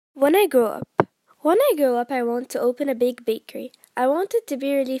When I grow up. When I grow up, I want to open a big bakery. I want it to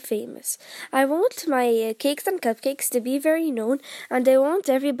be really famous. I want my cakes and cupcakes to be very known, and I want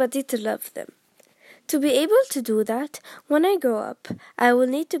everybody to love them. To be able to do that, when I grow up, I will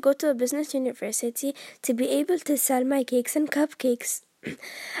need to go to a business university to be able to sell my cakes and cupcakes.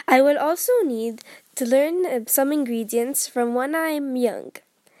 I will also need to learn some ingredients from when I'm young.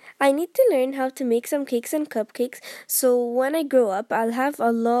 I need to learn how to make some cakes and cupcakes so when I grow up I'll have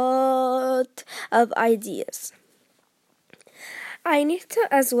a lot of ideas. I need to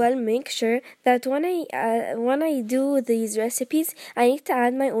as well make sure that when I do these recipes, I need to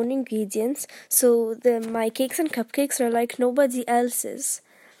add my own ingredients so my cakes and cupcakes are like nobody else's.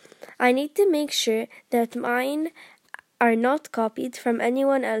 I need to make sure that mine are not copied from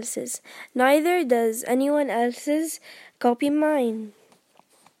anyone else's. Neither does anyone else's copy mine.